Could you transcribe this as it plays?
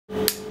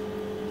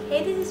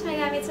Hey, this is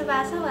Megami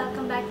Tsubasa.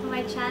 Welcome back to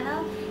my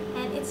channel.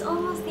 And it's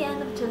almost the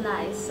end of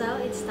July, so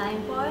it's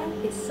time for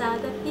this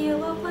out a few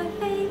of my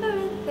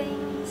favorite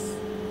things.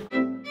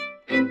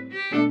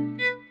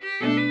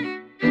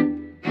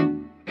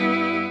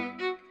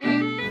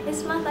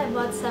 This month I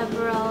bought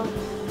several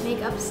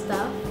makeup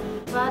stuff,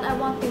 but I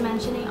won't be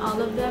mentioning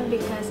all of them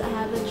because I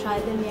haven't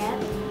tried them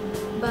yet.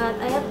 But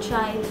I have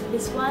tried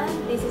this one.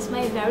 This is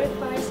my very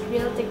first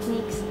Real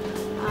Techniques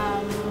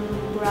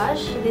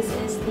brush. This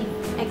is the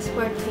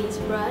Expert Face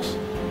Brush,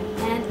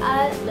 and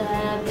I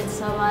love it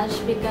so much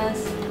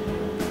because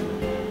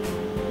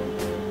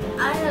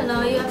I don't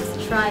know, you have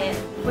to try it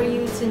for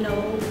you to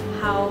know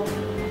how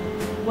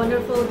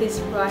wonderful this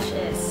brush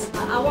is.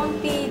 I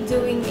won't be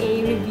doing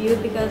a review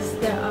because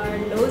there are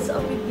loads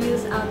of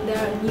reviews out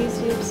there on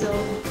YouTube, so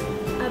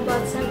I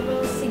bought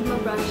several Sigma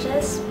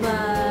brushes,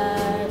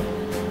 but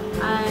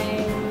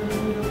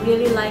I'm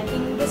really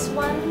liking this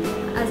one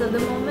as of the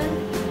moment.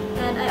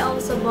 And I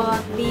also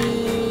bought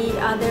the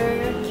other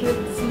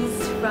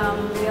cutesies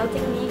from Real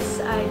Techniques.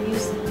 I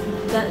used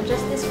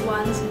just this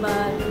once,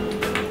 but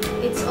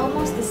it's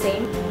almost the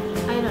same.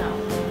 I don't know.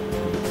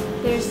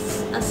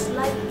 There's a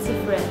slight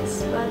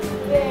difference, but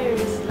very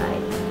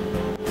slight.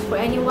 For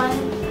anyone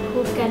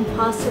who can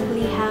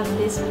possibly have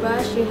this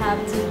brush, you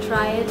have to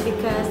try it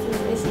because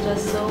it is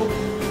just so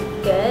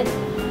good.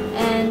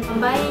 And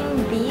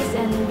buying these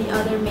and the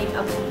other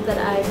makeup that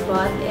I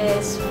bought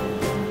is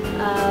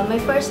my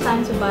first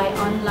time to buy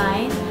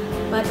online,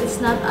 but it's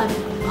not on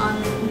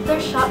their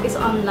shop is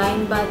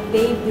online, but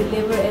they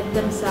deliver it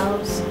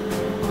themselves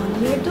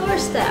on your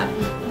doorstep.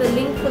 The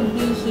link would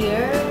be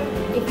here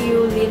if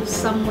you live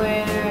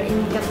somewhere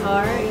in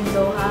Qatar, in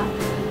Doha.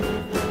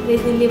 They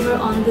deliver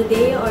on the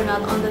day or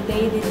not on the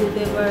day. They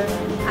deliver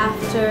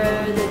after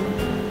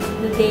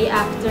the day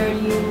after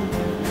you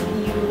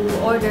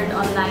ordered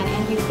online,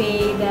 and you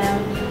pay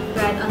them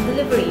right on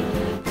delivery.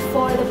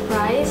 For the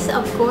price,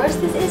 of course,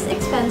 this is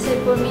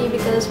expensive for me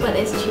because what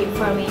is cheap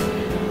for me.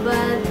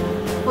 But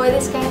for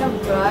this kind of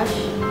brush,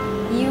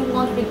 you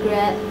won't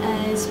regret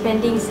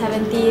spending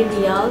 70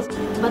 riyals.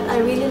 But I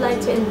really like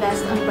to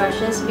invest on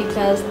brushes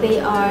because they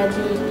are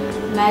the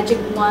magic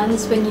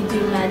ones when you do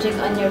magic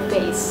on your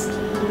face,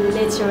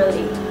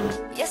 literally.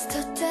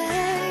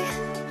 Yesterday,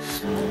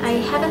 I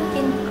haven't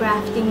been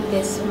crafting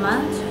this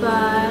month,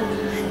 but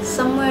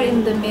somewhere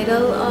in the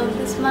middle of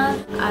this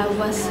month, I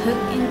was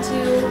hooked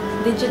into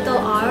digital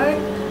art,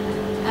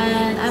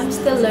 and I'm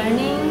still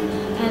learning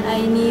and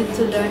I need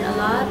to learn a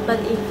lot. But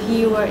if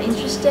you are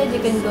interested, you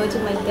can go to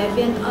my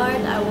deviant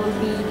art. I will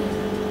be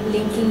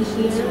linking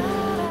here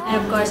and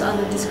of course on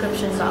the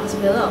description box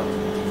below.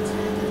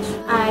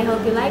 I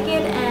hope you like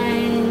it,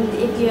 and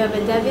if you have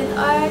a deviant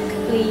art,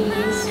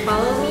 please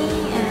follow me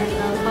and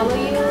I'll follow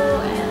you.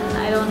 And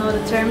I don't know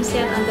the terms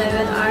yet on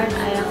deviant art.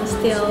 I am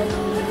still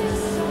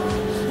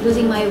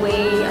losing my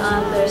way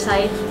on their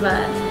site,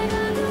 but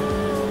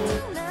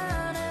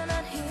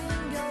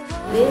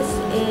this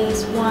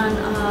is one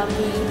of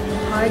the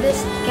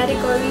hardest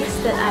categories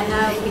that I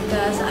have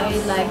because I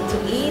like to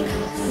eat.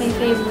 My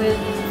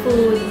favorite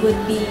food would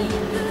be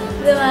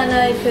the one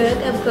I cook,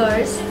 of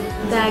course,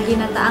 the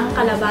ginataang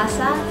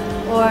kalabasa,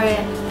 or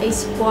a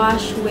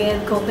squash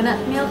with coconut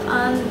milk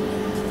on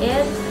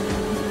it.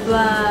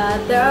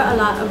 But there are a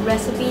lot of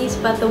recipes,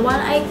 but the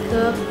one I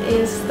cook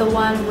is the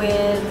one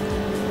with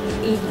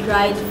a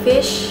dried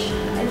fish.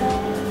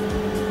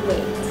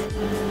 Wait.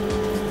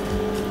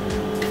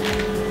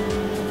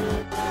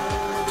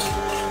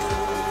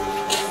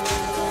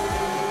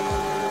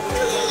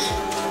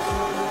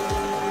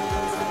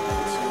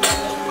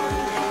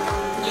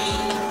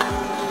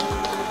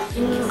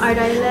 In our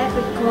dialect,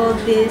 we call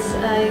this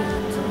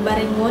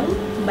baringon.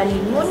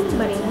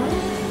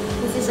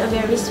 This is a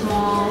very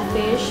small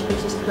fish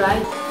which is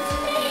dried.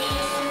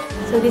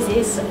 So this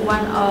is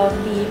one of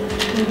the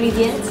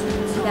ingredients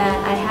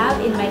that I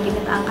have in my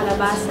ginataang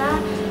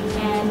kalabasa,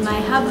 and my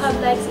hub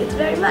likes it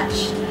very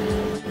much.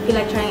 If you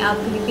like trying out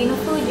Filipino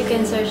food, you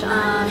can search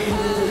on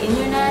the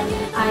internet.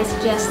 I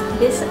suggest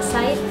this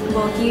site,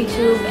 both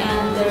YouTube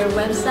and their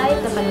website,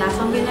 the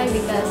Panlasang Pinay,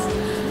 because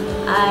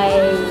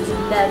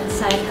that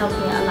site helped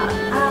me a lot.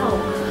 Ow!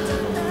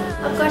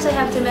 Of course, I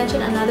have to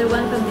mention another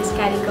one from this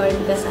category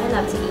because I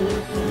love to eat.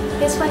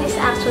 This one is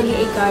actually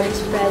a garlic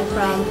spread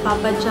from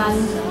Papa John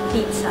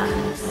Pizza.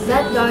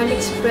 That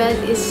garlic spread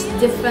is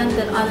different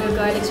than other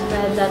garlic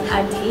spread that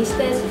I've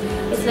tasted.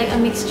 It's like a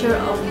mixture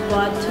of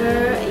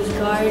butter, a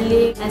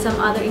garlic, and some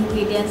other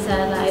ingredients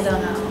that I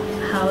don't know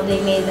how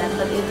they made that,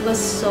 but it was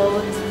so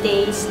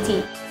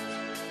tasty.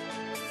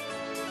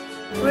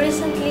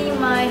 Recently,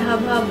 my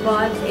hub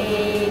bought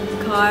a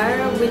car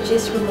which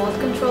is remote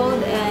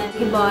controlled, and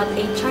he bought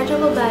a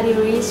chargeable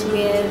batteries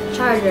with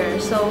charger.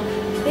 So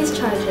this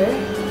charger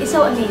is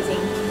so amazing.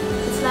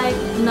 It's like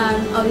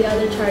none of the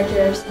other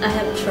chargers I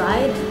have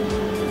tried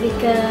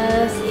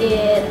because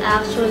it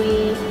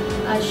actually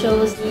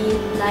shows the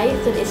life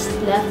that is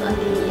left on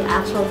the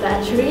actual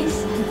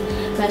batteries.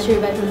 battery,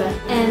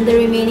 and the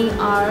remaining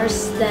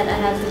hours that I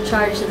have to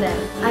charge them.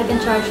 I can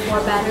charge 4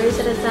 batteries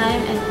at a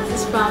time, and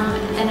this is from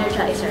Energizer.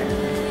 energizer.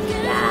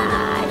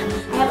 Yeah!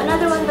 I have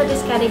another one for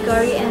this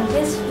category, and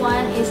this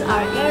one is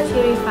our air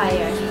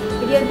purifier.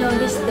 If you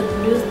notice the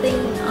blue thing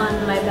on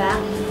my back,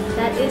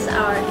 that is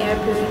our air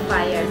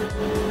purifier.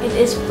 It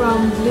is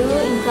from Blue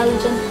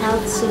Intelligent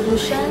Health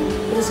Solution.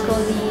 It is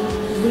called the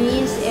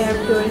Breeze Air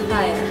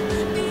Purifier.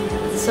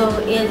 So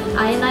it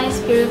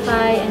ionizes,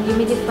 purify, and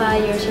humidify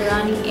your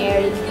surrounding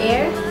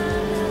air.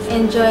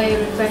 Enjoy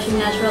refreshing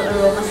natural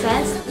aroma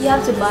scents. You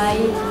have to buy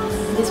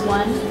this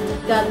one.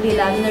 Got the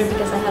lavender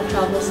because I have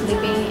trouble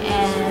sleeping,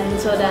 and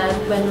so that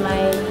when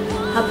my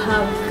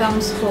hub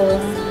comes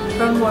home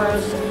from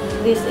work,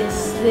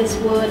 this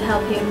would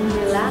help him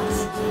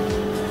relax.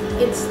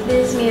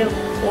 This made of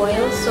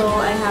oil, so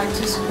I have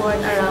to squirt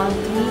around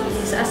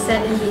 3, as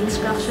said in the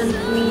instruction,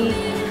 3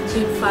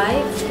 to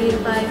 5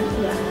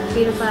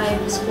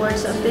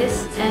 squirts of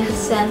this, and the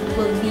scent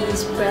will be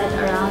spread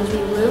around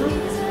the room.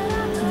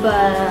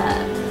 But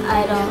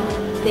I don't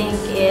think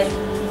it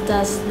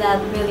does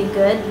that really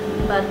good.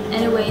 But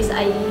anyways,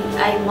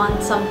 I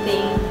want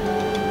something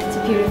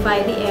to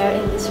purify the air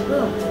in this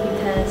room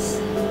because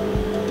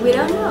we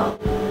don't know.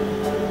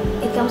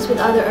 It comes with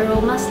other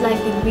aromas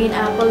like the green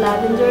apple,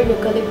 lavender,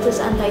 eucalyptus,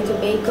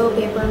 anti-tobacco,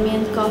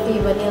 peppermint, coffee,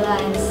 vanilla,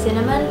 and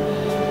cinnamon.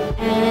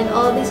 And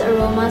all these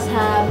aromas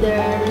have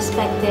their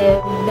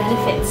respective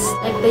benefits.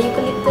 Like the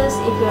eucalyptus,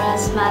 if you're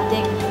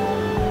asthmatic,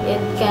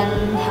 it can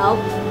help.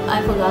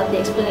 I forgot the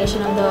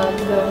explanation of the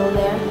girl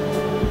there,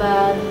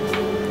 but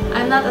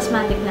I'm not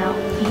asthmatic now.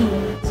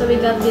 So we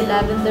got the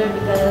lavender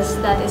because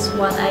that is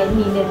what I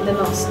needed the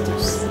most to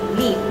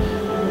sleep.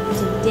 And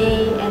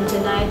today and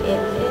tonight it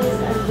is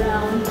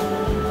around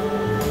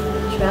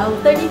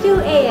 12:32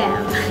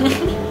 a.m.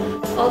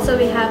 Also,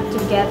 we have to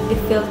get the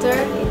filter.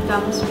 It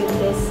comes with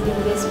this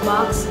in this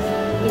box.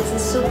 It's a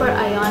super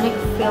ionic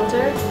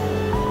filter.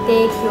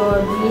 Take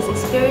your breeze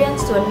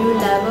experience to a new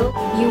level.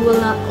 You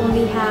will not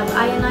only have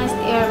ionized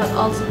air but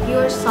also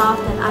pure,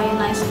 soft, and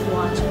ionized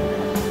water.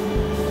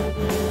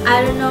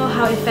 I don't know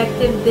how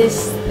effective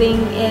this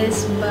thing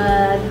is,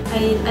 but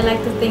I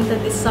like to think that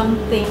this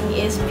something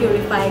is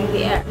purifying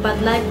the air. But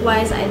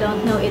likewise, I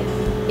don't know if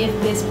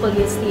this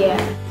pollutes the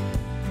air.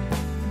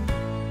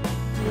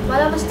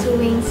 While I was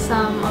doing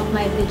some of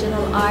my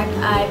digital art,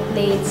 I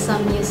played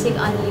some music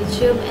on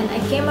YouTube and I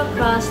came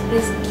across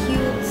this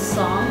cute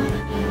song.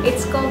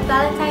 It's called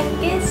Valentine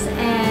Kiss,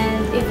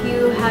 and if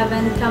you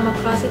haven't come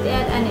across it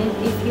yet, and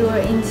if you are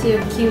into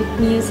cute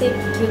music,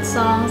 cute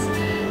songs,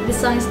 this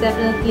song is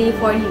definitely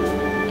for you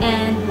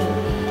and me.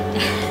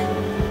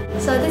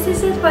 So this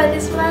is it for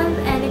this month,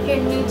 and if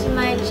you're new to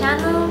my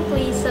channel,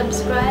 please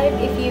subscribe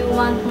if you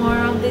want more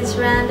of this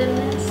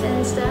randomness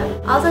and stuff.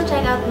 Also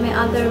check out my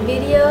other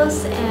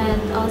videos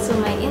and also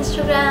my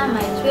Instagram,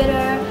 my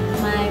Twitter,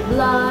 my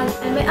blog,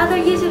 and my other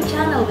YouTube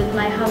channel with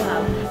my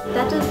hub.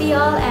 That will be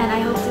all, and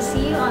I hope to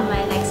see you on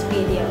my next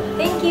video.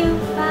 Thank you!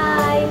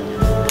 Bye!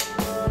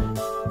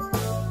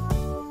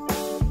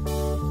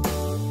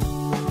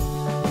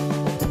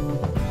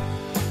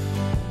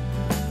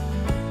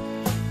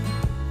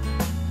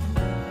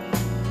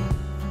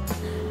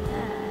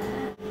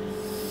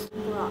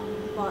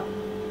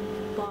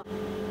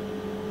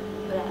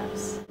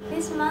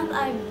 This month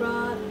I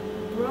bought.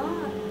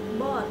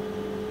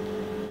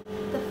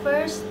 The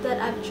first that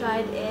I've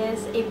tried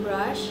is a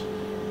brush.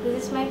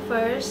 This is my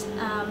first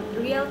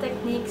Real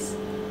Techniques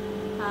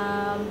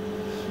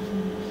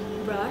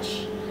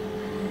brush,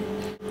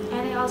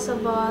 and I also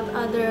bought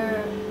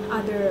other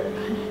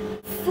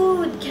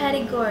food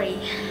category.